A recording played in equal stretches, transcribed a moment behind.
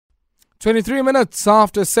23 minutes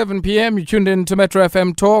after 7 p.m. You tuned in to Metro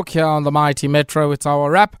FM Talk here on the Mighty Metro. It's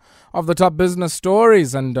our wrap of the top business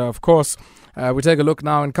stories. And of course, we take a look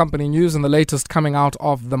now in company news and the latest coming out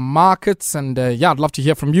of the markets. And I'd love to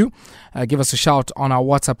hear from you. Give us a shout on our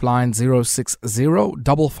WhatsApp line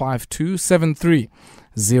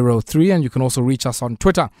 060-552-7303. And you can also reach us on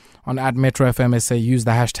Twitter on @MetroFMSA. Use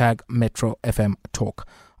the hashtag MetroFMTalk.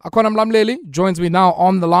 Akona Mlamleli joins me now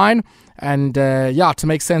on the line and to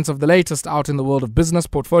make sense of the latest out in the world of business,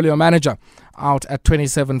 portfolio manager out at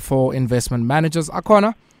 27-4 Investment Managers.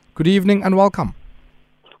 Akona, good evening and welcome.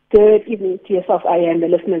 Good evening to yourself, and the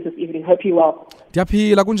listeners this evening. Hope you're well.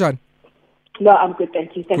 Diyaphila kunjani? No, I'm good,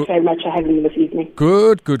 thank you. Thanks very much for having me this evening.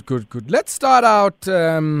 Good. Let's start out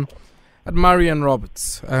at Marion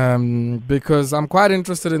Roberts because I'm quite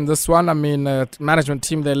interested in this one. I mean, management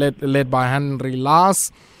team, they're led by Henry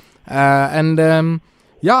Lars.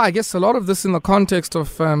 I guess a lot of this in the context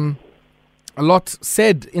of a lot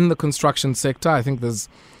said in the construction sector. I think there's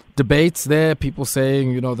debates there, people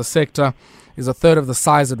saying, the sector is a third of the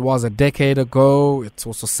size it was a decade ago. It's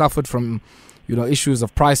also suffered from, issues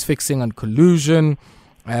of price fixing and collusion.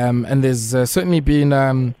 And there's certainly been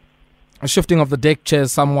a shifting of the deck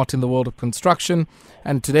chairs somewhat in the world of construction.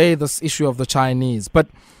 And today, this issue of the Chinese. But,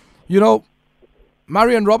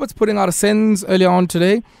 Marion Roberts putting out a sentence earlier on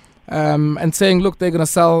today and saying, look, they're going to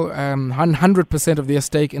sell 100% of their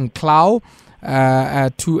stake in Clough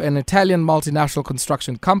to an Italian multinational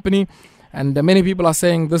construction company. And many people are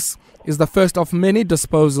saying this is the first of many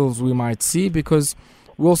disposals we might see, because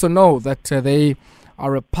we also know that they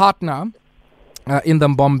are a partner in the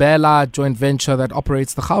Mbombela joint venture that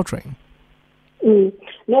operates the Gautrain.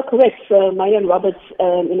 No, correct. So Marion Roberts,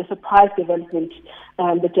 in a surprise development,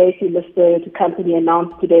 the JSE-listed company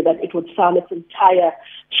announced today that it would sell its entire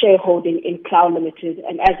shareholding in Clough Limited.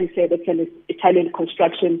 And as you said, it's an Italian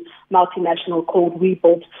construction multinational called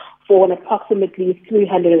Rebuild for an approximately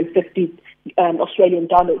 350 Australian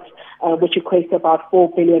dollars, which equates to about 4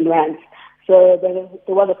 billion rands. So there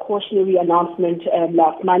was a cautionary announcement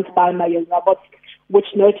last month by Marion Roberts,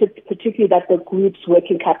 which noted particularly that the group's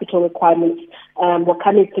working capital requirements were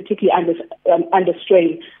coming particularly under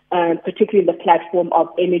strain, particularly in the platform of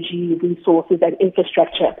energy, resources and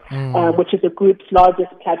infrastructure, which is the group's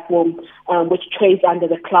largest platform, which trades under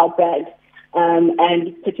the Clough brand.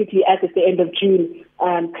 And particularly as at the end of June,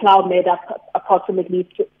 Clough made up approximately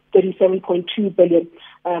 37.2 billion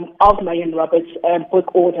of Marion Roberts'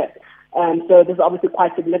 book order. So this is obviously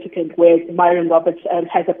quite significant, where Marion Roberts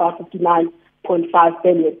has about 59.5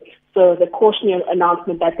 billion. So the cautionary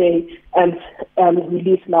announcement that they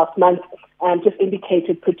released last month just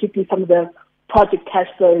indicated particularly some of the project cash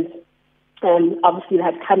flows obviously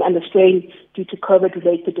had come under strain due to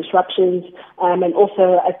COVID-related disruptions, and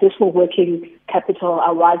also additional working capital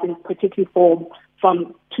arising particularly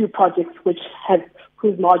from two projects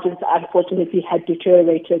whose margins unfortunately had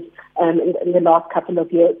deteriorated in the last couple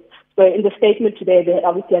of years. So in the statement today, they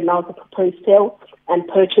obviously announced a proposed sale and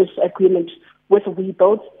purchase agreement with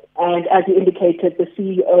Rebuild. And as you indicated, the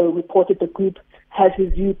CEO reported the group has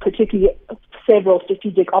reviewed particularly several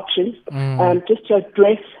strategic options just to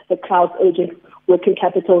address the Clough's urgent working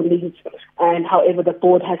capital needs. And however, the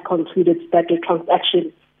board has concluded that the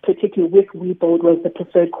transaction, particularly with Rebuild, was the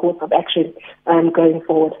preferred course of action going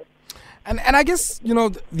forward. And I guess,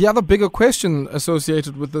 the other bigger question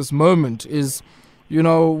associated with this moment is,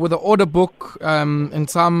 with the order book in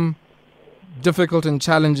some difficult and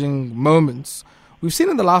challenging moments, we've seen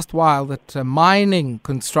in the last while that mining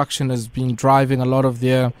construction has been driving a lot of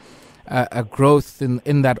their growth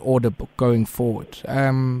in that order book going forward.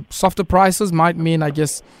 Softer prices might mean, I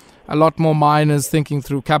guess, a lot more miners thinking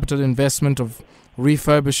through capital investment of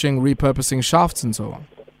refurbishing, repurposing shafts and so on.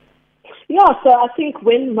 Yeah, so I think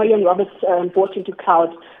when Marion Roberts bought into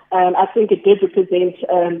Clough, I think it did represent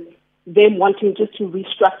them wanting just to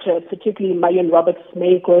restructure, particularly Marion Roberts'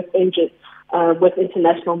 main growth engine with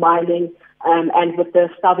international mining and with the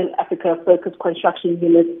Southern Africa-focused construction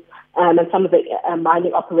units and some of the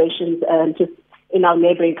mining operations just in our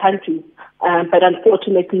neighboring countries. But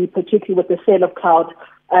unfortunately, particularly with the sale of Clough,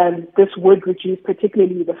 this would reduce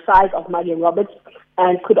particularly the size of Marion Roberts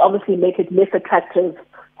and could obviously make it less attractive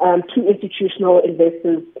to institutional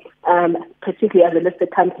investors, particularly as a listed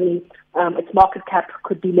company. Its market cap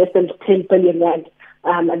could be less than 10 billion rand,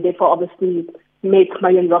 and therefore obviously make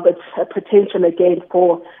Marion Roberts a potential again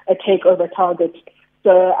for a takeover target.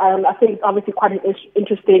 So I think obviously quite an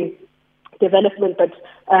interesting development, but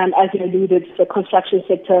as you alluded, the construction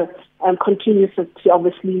sector continues to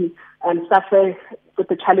obviously suffer with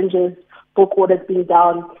the challenges, book orders being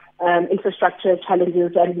down, infrastructure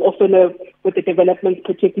challenges, and we also know with the developments,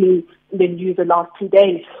 particularly in the news the last 2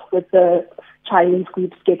 days, with the Chinese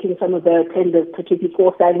groups getting some of the tenders, particularly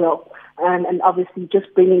for Sangwell, and obviously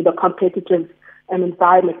just bringing the competitive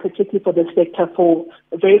environment, particularly for the sector, for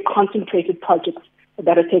very concentrated projects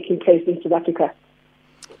that are taking place in South Africa.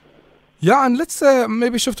 Yeah, and let's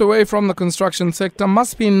maybe shift away from the construction sector.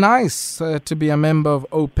 Must be nice to be a member of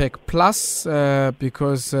OPEC Plus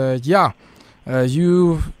because,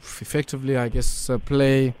 you effectively, I guess,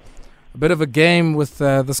 play a bit of a game with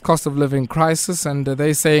this cost of living crisis, and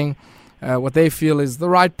they're saying what they feel is the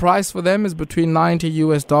right price for them is between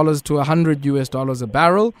 $90 to $100 a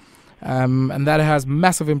barrel, and that has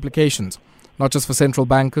massive implications, not just for central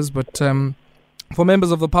bankers, but for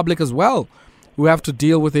members of the public as well, who have to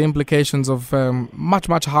deal with the implications of much,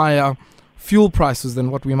 much higher fuel prices than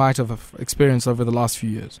what we might have experienced over the last few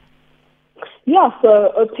years. Yeah,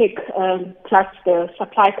 so OPEC plus the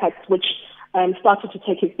supply cuts, which started to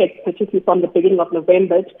take effect, particularly from the beginning of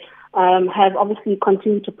November, have obviously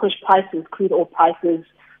continued to push prices, crude oil prices,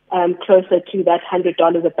 closer to that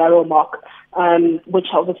 $100 a barrel mark, which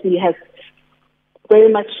obviously has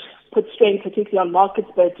very much put strain particularly on markets,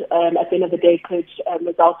 but at the end of the day could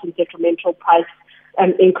result in detrimental price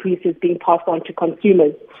increases being passed on to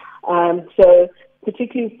consumers. So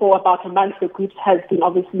particularly for about a month, the group has been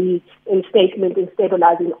obviously in statement in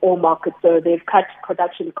stabilizing all markets. So they've cut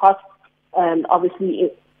production costs,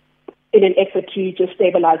 obviously in an effort to just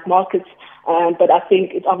stabilize markets. But I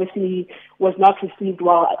think it obviously was not received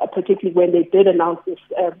well, particularly when they did announce this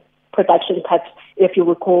production cut. If you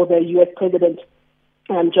recall, the U.S. President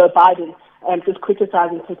Joe Biden just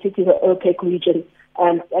criticizing particularly the OPEC region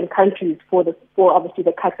and countries for obviously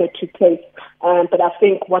the cut that took place. But I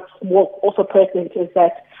think what's more also pertinent is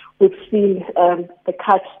that we've seen the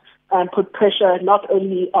cut put pressure not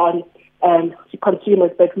only on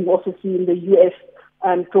consumers, but we've also seen the U.S.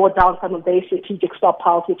 Draw down some of their strategic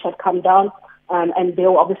stockpiles, which have come down, and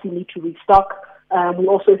they'll obviously need to restock. We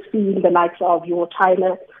also seen the likes of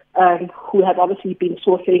China, who have obviously been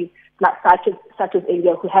sourcing, such as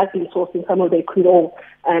India, who has been sourcing some of their crude oil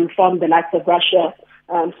from the likes of Russia.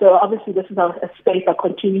 So obviously this is a space that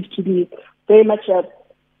continues to be very much a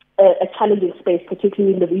challenging space,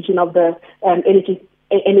 particularly in the region of the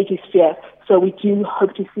energy sphere. So we do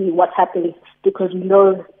hope to see what happens, because we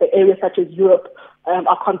know the areas such as Europe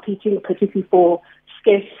are competing particularly for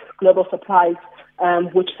scarce global supplies,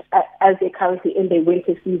 which, as they're currently in their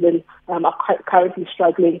winter season, are currently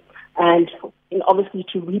struggling. And obviously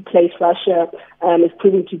to replace Russia is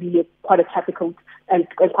proving to be quite a tactical and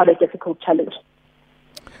quite a difficult challenge.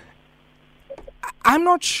 I'm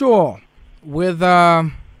not sure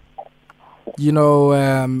whether,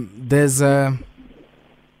 there's a...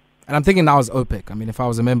 And I'm thinking now as OPEC. I mean, if I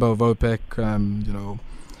was a member of OPEC,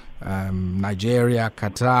 Nigeria,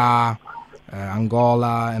 Qatar,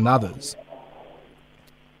 Angola, and others,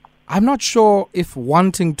 I'm not sure if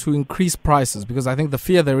wanting to increase prices, because I think the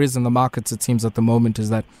fear there is in the markets, it seems at the moment, is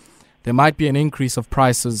that there might be an increase of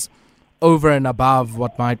prices over and above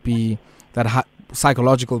what might be that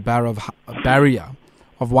psychological barrier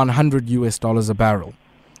of $100 a barrel.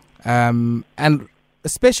 And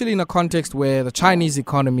especially in a context where the Chinese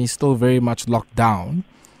economy is still very much locked down,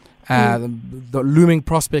 the looming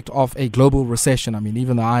prospect of a global recession. I mean,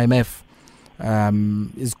 even the IMF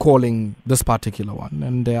is calling this particular one.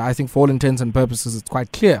 And I think for all intents and purposes, it's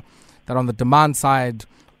quite clear that on the demand side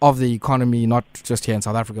of the economy, not just here in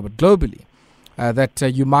South Africa, but globally, that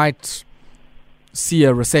you might see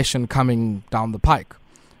a recession coming down the pike.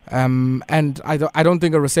 And I don't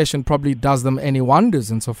think a recession probably does them any wonders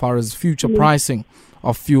insofar as future pricing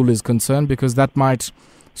of fuel is concerned, because that might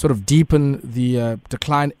sort of deepen the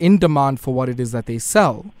decline in demand for what it is that they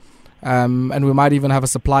sell. And we might even have a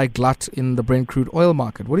supply glut in the Brent crude oil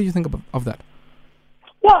market. What do you think of that?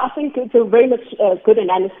 Yeah, I think it's a very much good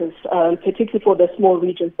analysis, particularly for the small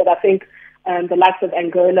regions. But I think the likes of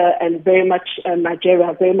Angola and very much Nigeria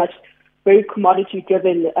are very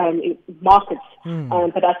commodity-driven markets.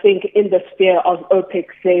 But I think in the sphere of OPEC,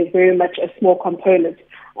 they're very much a small component,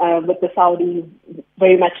 with the Saudis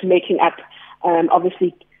very much making up,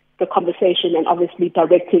 obviously, the conversation and obviously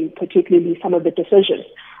directing particularly some of the decisions.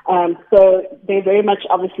 So they're very much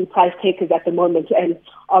obviously price takers at the moment and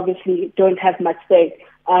obviously don't have much say.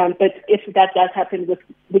 But if that does happen,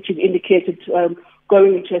 which you've indicated,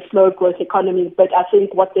 going into a slow growth economy, but I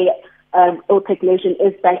think what the OPEC nation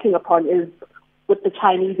is banking upon is with the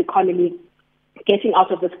Chinese economy getting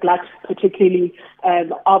out of this glut, particularly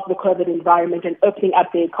of the COVID environment, and opening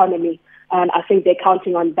up the economy. I think they're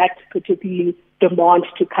counting on that particularly demand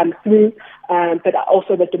to come through, but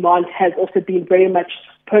also the demand has also been very much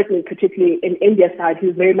pertinent, particularly in India's side,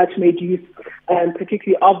 who's very much made use,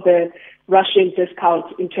 particularly of the Russian discount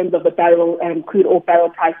in terms of the crude oil barrel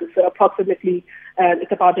prices. So approximately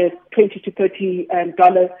it's about a $20 to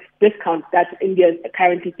 $30 discount that India is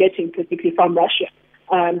currently getting, particularly from Russia.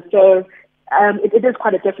 So it is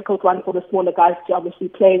quite a difficult one for the smaller guys to obviously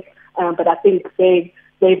play, but I think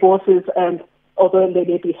their voices, although they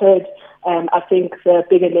may be heard, I think the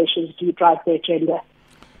bigger nations do drive their agenda.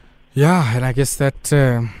 Yeah, and I guess that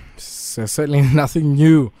is certainly nothing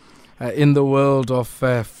new in the world of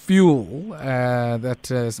fuel,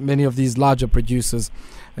 that many of these larger producers,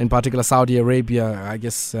 in particular Saudi Arabia, I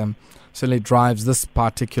guess certainly drives this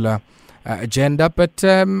particular agenda. But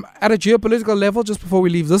at a geopolitical level, just before we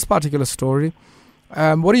leave this particular story,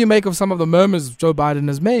 what do you make of some of the murmurs Joe Biden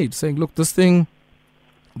has made, saying, look, this thing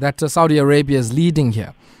that Saudi Arabia is leading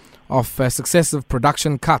here of successive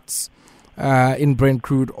production cuts in Brent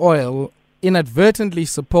crude oil inadvertently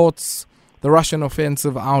supports the Russian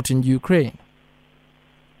offensive out in Ukraine?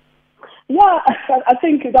 Yeah, I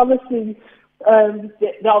think it obviously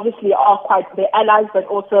they obviously are quite their allies, but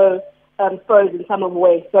also foes in some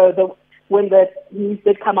way. So when the news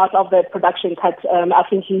did come out of the production cut, I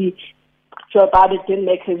think Joe Biden didn't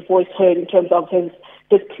make his voice heard in terms of his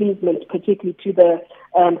displeasement, particularly to the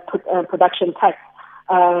production cuts.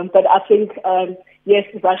 But I think, yes,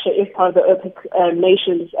 Russia is part of the OPEC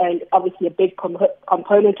nations and obviously a big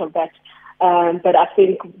component of that. But I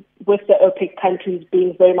think with the OPEC countries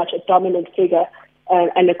being very much a dominant figure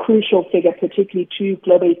and a crucial figure, particularly to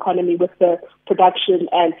global economy with the production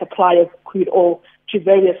and supply of crude oil to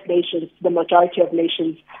various nations, the majority of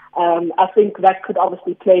nations, I think that could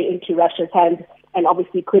obviously play into Russia's hands and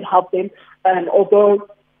obviously could help them. Although,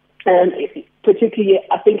 particularly,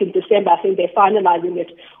 I think in December, I think they're finalizing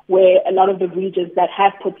it, where a lot of the regions that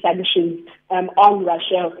have put sanctions on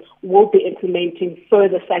Russia will be implementing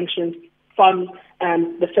further sanctions from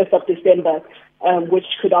the 5th of December, which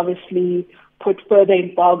could obviously put further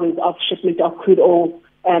embargoes of shipment of crude oil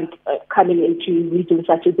coming into regions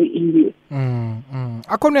such as the EU.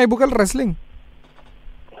 Akona, you watch wrestling?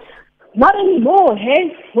 Not anymore,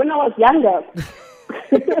 hey? When I was younger.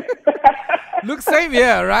 Look, same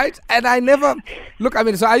here, right? And I never... Look, I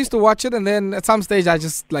mean, so I used to watch it, and then at some stage I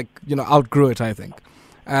just, outgrew it, I think.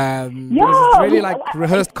 It's really like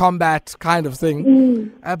rehearsed combat kind of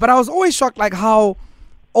thing. But I was always shocked, how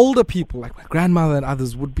older people, like my grandmother and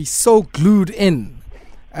others, would be so glued in.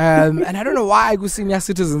 And I don't know why senior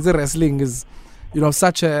citizens wrestling is,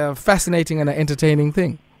 such a fascinating and an entertaining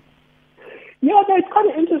thing. Yeah, no, it's kind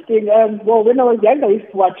of interesting. When I was younger, I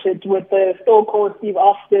used to watch it with the Stone Cold Steve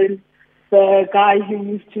Austin, the guy who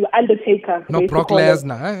used to Undertaker. No, Brock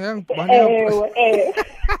Lesnar.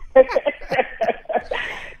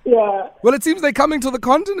 Yeah. Well, it seems they're coming to the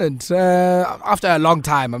continent after a long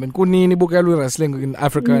time. I mean, kunini bukelu wrestling in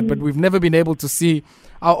Africa, but we've never been able to see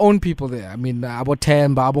our own people there. I mean, Abo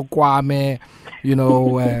Temba, Abo Kwame,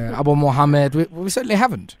 Abo Mohammed. We certainly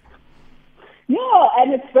haven't. Yeah,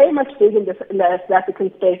 and it's very much big in the South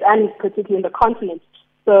African space and particularly in the continent.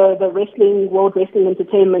 So the World Wrestling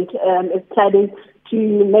Entertainment is planning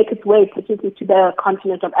to make its way particularly to the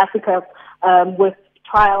continent of Africa with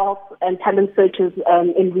tryouts and talent searches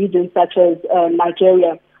in regions such as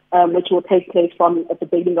Nigeria, which will take place from at the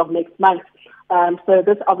beginning of next month. So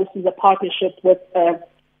this obviously is a partnership with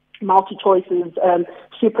Multi-Choices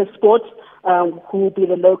Super Sport, who will be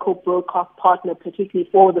the local broadcast partner, particularly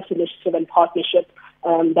for this initiative and partnership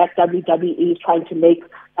that WWE is trying to make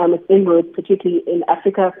its inroads, particularly in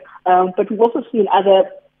Africa. But we've also seen other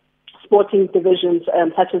sporting divisions,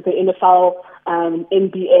 such as the NFL,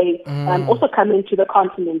 NBA, also coming to the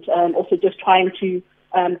continent, also just trying to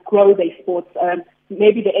grow their sports.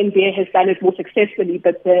 Maybe the NBA has done it more successfully,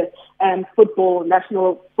 but the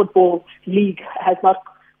National Football League has not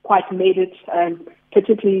quite made it,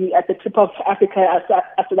 particularly at the tip of Africa,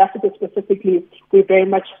 South Africa specifically. We're very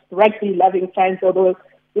much rugby-loving fans, although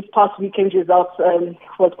this past weekend's results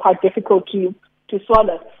was quite difficult to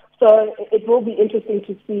swallow. So it will be interesting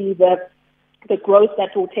to see the growth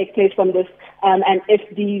that will take place from this, and if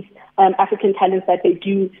these African talents that they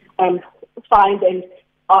do find and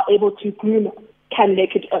are able to groom can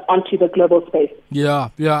make it onto the global space. Yeah.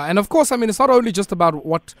 And of course, I mean, it's not only just about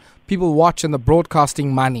what people watch and the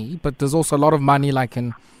broadcasting money, but there's also a lot of money like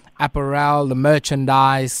in apparel, the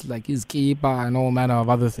merchandise, like Izkiba and all manner of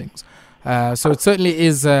other things. So it certainly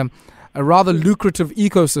is a rather lucrative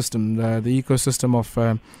ecosystem, the ecosystem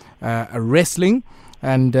of wrestling.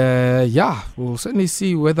 And we'll certainly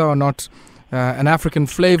see whether or not an African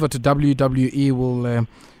flavor to WWE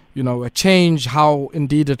will change how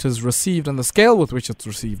indeed it is received and the scale with which it's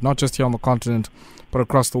received, not just here on the continent, but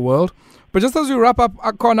across the world. But just as we wrap up,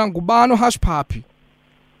 Akona, ngubano Hush Papi.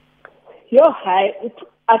 Hi.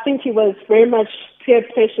 I think he was very much peer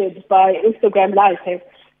pressured by Instagram Live.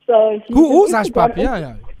 So who's Hush Papi?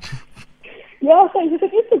 Yeah. Yeah, so he's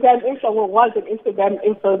an Instagram influencer, was an Instagram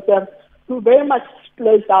influencer who very much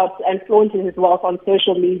flows out and flaunted his wealth on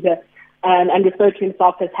social media and referred to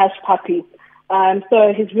himself as Hush Papi.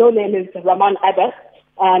 So his real name is Ramon Abbas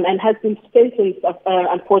and has been sentenced,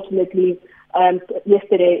 unfortunately,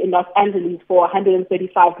 yesterday in Los Angeles for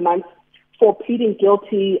 135 months for pleading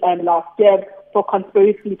guilty last year for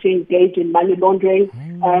conspiracy to engage in money laundering,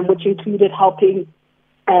 which included helping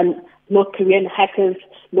North Korean hackers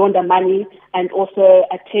launder money and also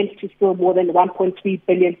attempt to steal more than $1.3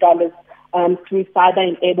 billion through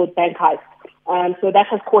cyber-enabled bank heists. So that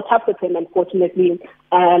has caught up with him, unfortunately,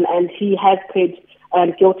 and he has pled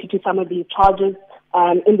guilty to some of these charges.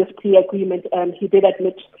 In this plea agreement, he did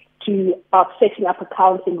admit to setting up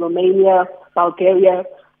accounts in Romania, Bulgaria,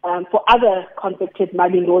 for other convicted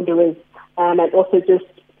money launderers, and also just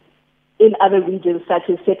in other regions, such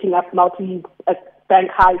as setting up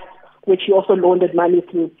multi-bank heists, which he also laundered money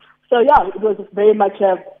through. So, it was very much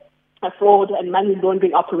a fraud and money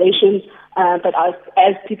laundering operation, but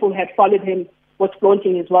as people have followed him, was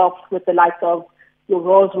flaunting his wealth with the likes of your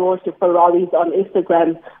Rolls Royce, your Ferraris on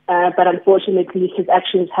Instagram, but unfortunately his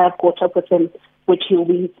actions have caught up with him, which he'll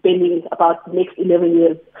be spending about the next 11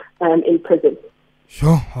 years in prison.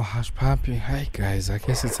 Sure, Hush Papi. Hi guys, I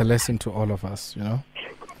guess it's a lesson to all of us,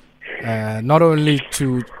 not only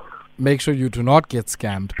to make sure you do not get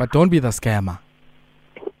scammed, but don't be the scammer.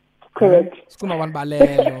 Correct.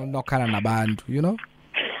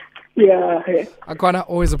 Yeah. Akona,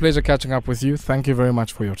 always a pleasure catching up with you. Thank you very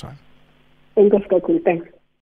much for your time. Thanks.